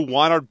people who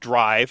want to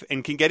drive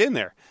and can get in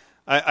there.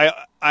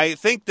 I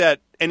think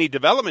that any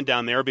development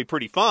down there would be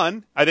pretty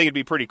fun. I think it'd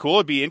be pretty cool.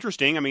 It'd be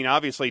interesting. I mean,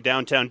 obviously,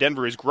 downtown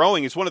Denver is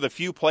growing. It's one of the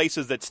few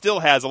places that still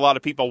has a lot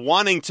of people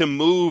wanting to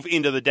move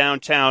into the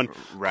downtown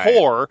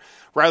core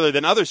rather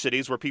than other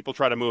cities where people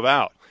try to move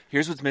out.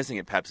 Here's what's missing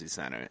at Pepsi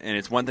Center, and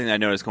it's one thing that I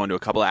noticed going to a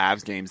couple of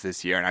Avs games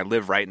this year, and I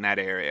live right in that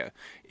area,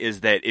 is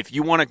that if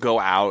you want to go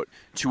out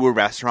to a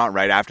restaurant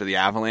right after the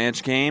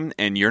Avalanche game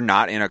and you're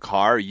not in a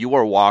car, you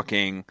are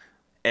walking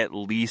at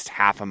least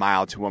half a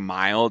mile to a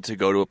mile to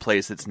go to a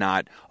place that's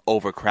not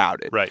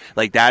overcrowded. Right.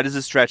 Like that is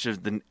a stretch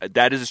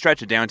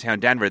of downtown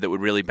Denver that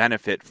would really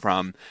benefit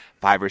from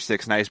 5 or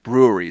 6 nice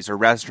breweries or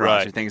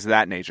restaurants Right. or things of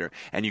that nature.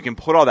 And you can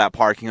put all that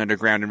parking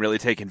underground and really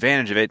take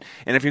advantage of it.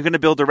 And if you're going to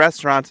build a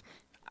restaurant,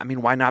 I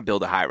mean, why not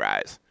build a high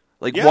rise?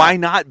 Like, Yeah. why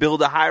not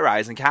build a high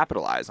rise and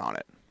capitalize on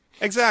it?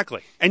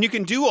 Exactly. And you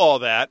can do all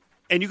that,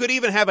 and you could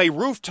even have a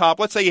rooftop.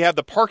 Let's say you have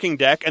the parking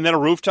deck and then a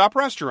rooftop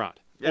restaurant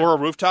or a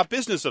rooftop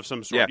business of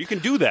some sort. Yeah. You can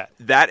do that.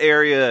 That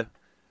area,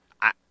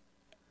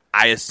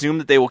 I assume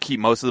that they will keep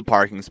most of the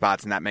parking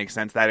spots, and that makes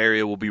sense. That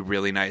area will be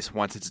really nice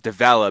once it's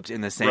developed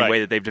in the same Right. way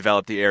that they've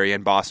developed the area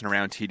in Boston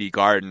around TD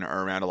Garden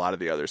or around a lot of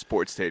the other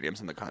sports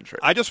stadiums in the country.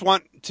 I just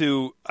want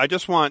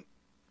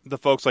the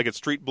folks like at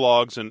Street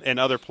Blogs and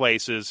other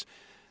places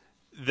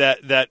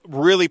that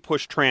really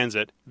push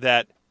transit,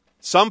 that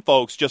some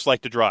folks just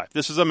like to drive.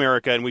 This is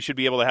America, and we should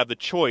be able to have the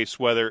choice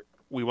whether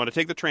we want to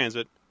take the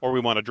transit or we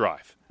want to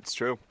drive. It's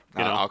true.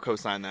 You know? I'll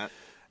co-sign that.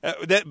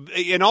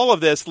 And all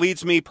of this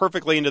leads me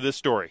perfectly into this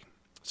story.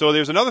 So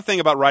there's another thing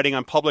about riding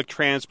on public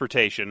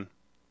transportation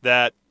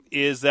that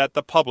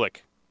the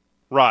public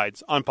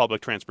rides on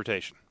public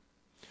transportation.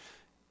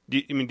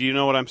 Do you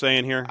know what I'm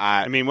saying here?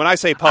 I mean, when I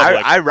say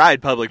public, I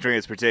ride public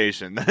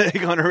transportation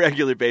on a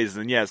regular basis,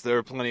 and yes, there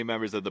are plenty of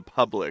members of the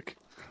public.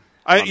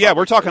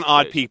 We're talking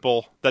odd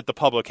people that the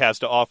public has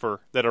to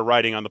offer that are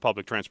riding on the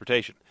public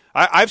transportation.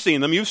 I've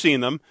seen them. You've seen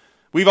them.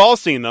 We've all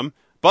seen them.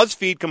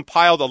 BuzzFeed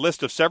compiled a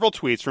list of several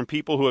tweets from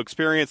people who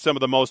experienced some of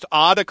the most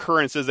odd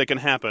occurrences that can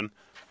happen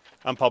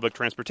on public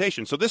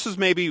transportation. So this is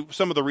maybe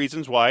some of the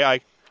reasons why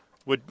I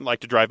would like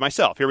to drive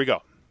myself. Here we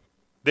go.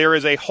 There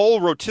is a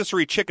whole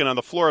rotisserie chicken on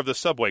the floor of the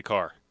subway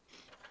car.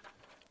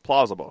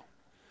 Plausible.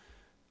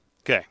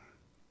 Okay.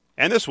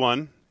 And this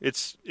one,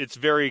 it's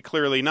very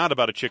clearly not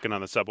about a chicken on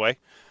the subway.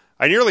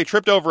 I nearly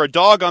tripped over a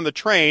dog on the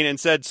train and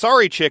said,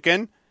 "Sorry,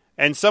 chicken,"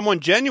 and someone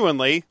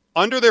genuinely,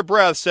 under their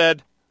breath,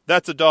 said,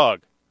 "That's a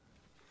dog."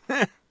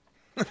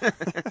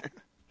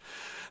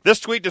 This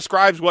tweet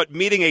describes what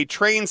meeting a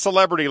train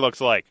celebrity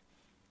looks like.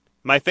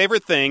 My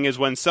favorite thing is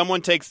when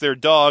someone takes their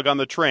dog on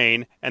the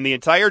train and the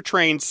entire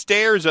train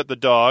stares at the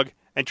dog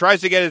and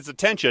tries to get its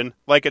attention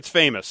like it's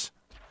famous.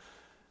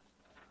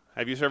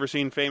 Have you ever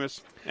seen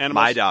famous animals?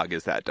 My dog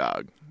is that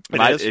dog.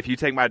 Is? If you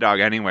take my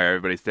dog anywhere,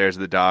 everybody stares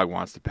at the dog,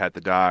 wants to pet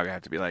the dog. I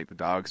have to be like, the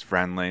dog's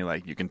friendly.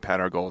 Like, you can pet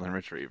our golden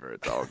retriever.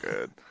 It's all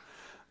good.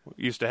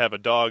 We used to have a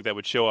dog that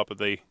would show up at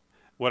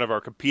one of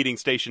our competing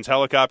stations'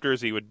 helicopters.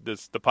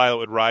 The pilot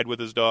would ride with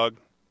his dog,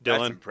 Dylan.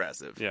 That's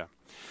impressive. Yeah.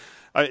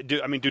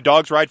 Do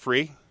dogs ride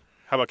free?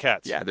 How about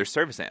cats? Yeah, they're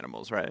service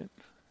animals, right?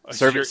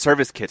 Sure.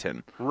 Service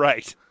kitten.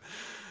 Right.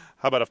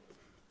 How about a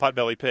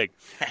potbelly pig?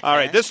 All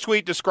right, this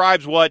tweet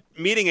describes what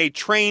meeting a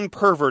train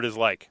pervert is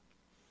like.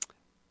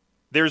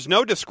 There's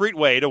no discreet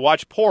way to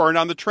watch porn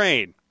on the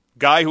train.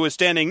 Guy who is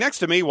standing next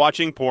to me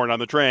watching porn on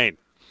the train.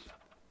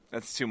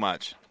 That's too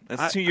much.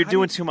 You're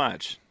doing too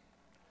much.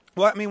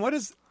 Well, I mean, what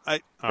is...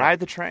 Ride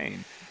the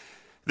train.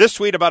 This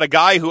tweet about a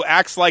guy who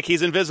acts like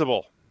he's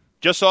invisible.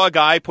 Just saw a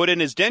guy put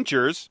in his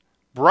dentures,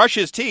 brush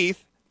his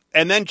teeth,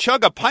 and then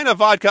chug a pint of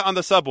vodka on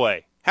the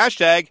subway.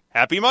 Hashtag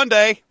Happy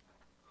Monday.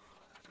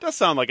 Does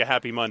sound like a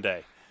happy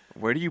Monday.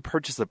 Where do you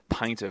purchase a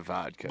pint of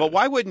vodka? But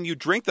why wouldn't you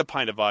drink the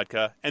pint of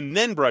vodka and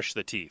then brush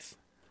the teeth?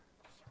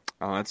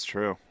 Oh, that's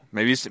true.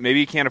 Maybe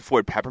he can't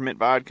afford peppermint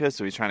vodka,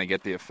 so he's trying to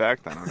get the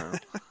effect. I don't know.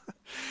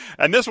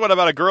 And this one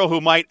about a girl who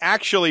might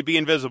actually be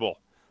invisible.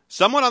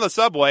 Someone on the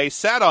subway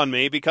sat on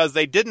me because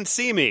they didn't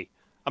see me.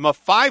 I'm a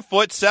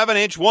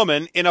 5'7"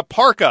 woman in a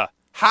parka.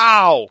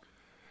 How?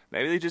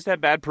 Maybe they just have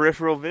bad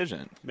peripheral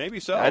vision. Maybe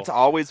so. That's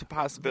always a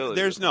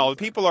possibility.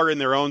 People are in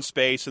their own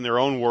space, in their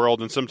own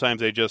world, and sometimes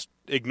they just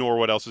ignore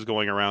what else is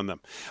going around them.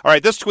 All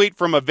right, this tweet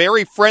from a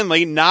very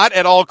friendly, not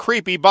at all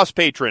creepy bus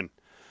patron.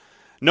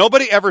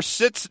 Nobody ever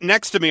sits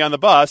next to me on the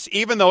bus,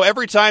 even though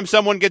every time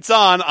someone gets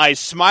on, I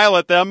smile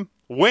at them,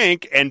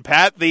 wink, and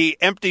pat the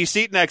empty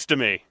seat next to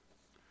me.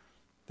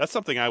 That's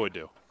something I would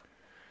do.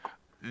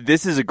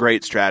 This is a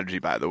great strategy,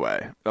 by the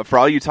way. For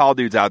all you tall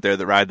dudes out there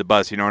that ride the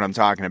bus, you know what I'm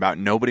talking about.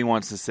 Nobody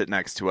wants to sit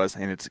next to us,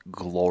 and it's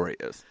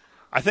glorious.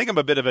 I think I'm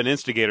a bit of an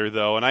instigator,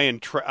 though, and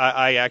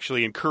I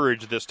actually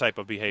encourage this type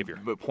of behavior.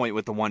 But point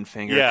with the one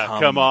finger. Yeah,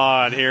 come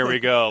on. Here we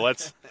go.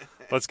 Let's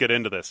get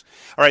into this.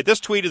 All right, this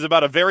tweet is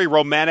about a very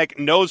romantic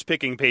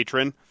nose-picking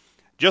patron.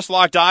 Just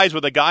locked eyes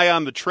with a guy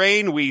on the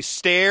train. We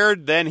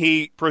stared, then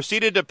he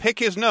proceeded to pick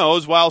his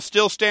nose while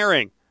still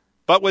staring,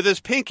 but with his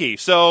pinky,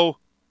 so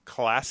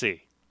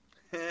classy.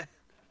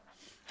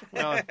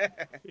 Well,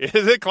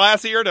 is it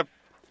classier to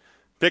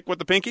pick with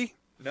the pinky?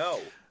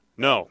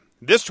 No.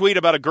 This tweet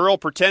about a girl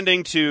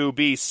pretending to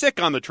be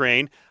sick on the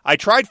train. I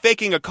tried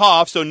faking a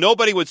cough so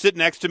nobody would sit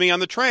next to me on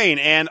the train,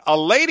 and a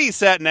lady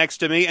sat next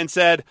to me and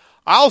said,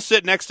 "I'll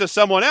sit next to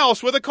someone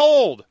else with a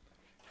cold."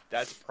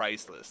 That's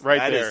priceless. Right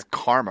that there. Is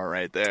karma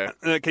right there.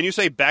 Can you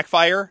say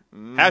backfire?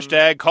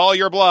 Hashtag call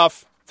your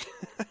bluff.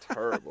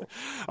 Terrible.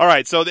 All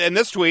right, so in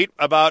this tweet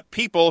about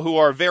people who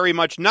are very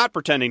much not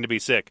pretending to be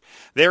sick,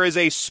 there is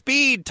a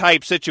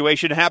speed-type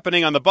situation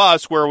happening on the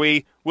bus where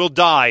we will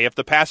die if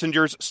the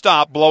passengers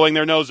stop blowing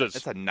their noses.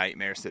 It's a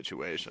nightmare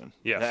situation.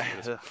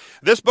 Yes.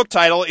 This book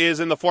title is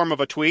in the form of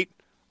a tweet.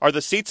 Are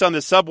the seats on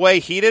the subway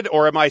heated,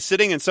 or am I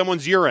sitting in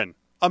someone's urine?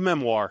 A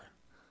memoir.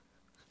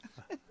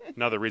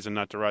 Another reason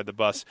not to ride the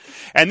bus.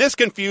 And this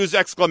confused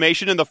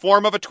exclamation in the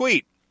form of a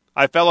tweet.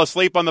 I fell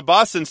asleep on the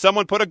bus and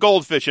someone put a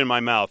goldfish in my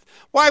mouth.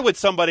 Why would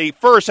somebody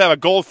first have a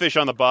goldfish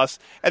on the bus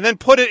and then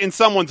put it in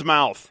someone's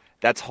mouth?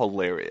 That's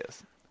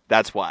hilarious.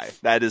 That's why.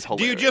 That is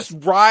hilarious. Do you just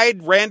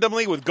ride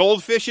randomly with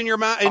goldfish in your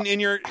mouth,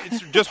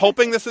 just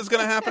hoping this is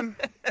going to happen?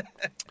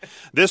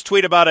 This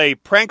tweet about a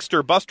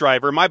prankster bus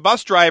driver. My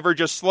bus driver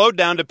just slowed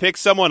down to pick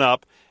someone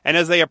up, and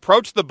as they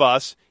approached the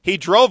bus, he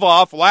drove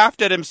off,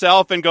 laughed at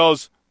himself, and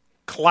goes,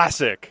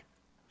 classic.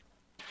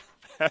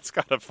 That's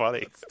kind of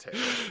funny.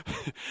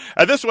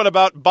 And this one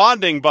about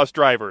bonding bus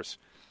drivers.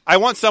 I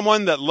want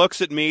someone that looks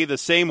at me the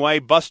same way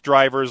bus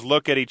drivers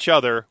look at each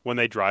other when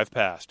they drive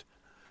past.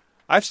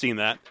 I've seen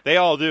that. They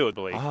all do, I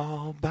believe.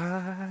 All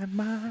by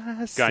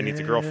myself. Guy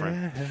needs a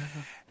girlfriend.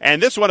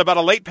 And this one about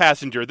a late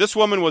passenger. This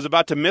woman was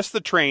about to miss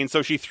the train,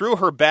 so she threw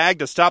her bag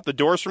to stop the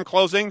doors from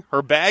closing.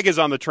 Her bag is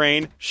on the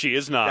train. She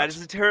is not. That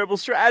is a terrible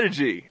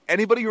strategy.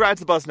 Anybody who rides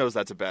the bus knows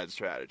that's a bad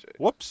strategy.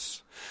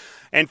 Whoops.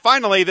 And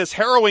finally, this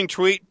harrowing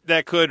tweet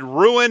that could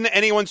ruin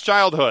anyone's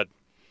childhood.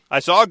 I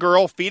saw a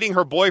girl feeding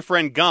her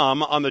boyfriend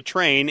gum on the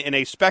train in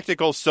a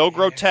spectacle so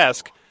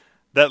grotesque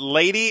that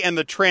Lady and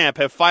the Tramp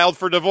have filed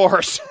for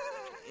divorce.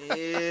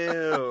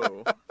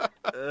 Ew.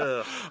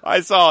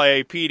 I saw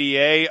a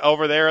PDA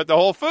over there at the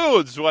Whole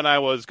Foods when I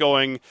was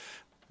going.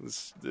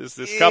 This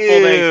couple.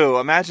 Ew.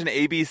 Imagine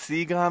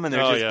ABC gum and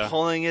they're just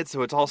pulling it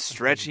so it's all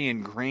stretchy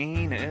and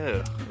green.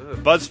 Ew.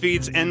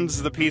 BuzzFeed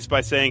ends the piece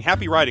by saying,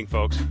 "Happy riding,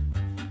 folks."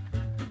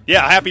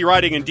 Yeah, happy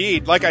riding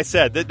indeed. Like I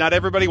said, that not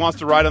everybody wants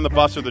to ride on the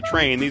bus or the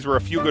train. These were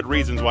a few good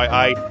reasons why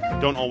I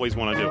don't always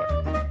want to do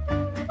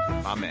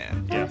it. My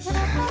man. Yes.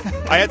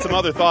 I had some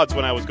other thoughts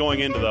when I was going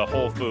into the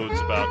Whole Foods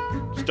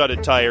about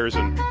studded tires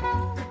and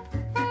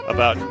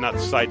about not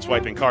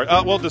side-swiping cars.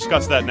 We'll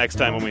discuss that next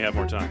time when we have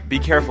more time. Be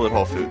careful at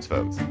Whole Foods,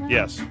 folks.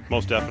 Yes,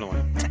 most definitely.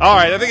 All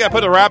right, I think I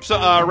put a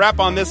wrap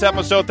on this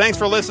episode. Thanks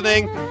for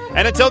listening.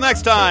 And until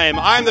next time,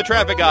 I'm the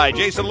traffic guy,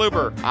 Jason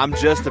Luber. I'm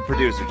just the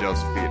producer,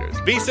 Joseph Peters.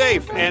 Be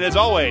safe, and as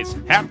always,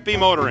 happy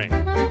motoring.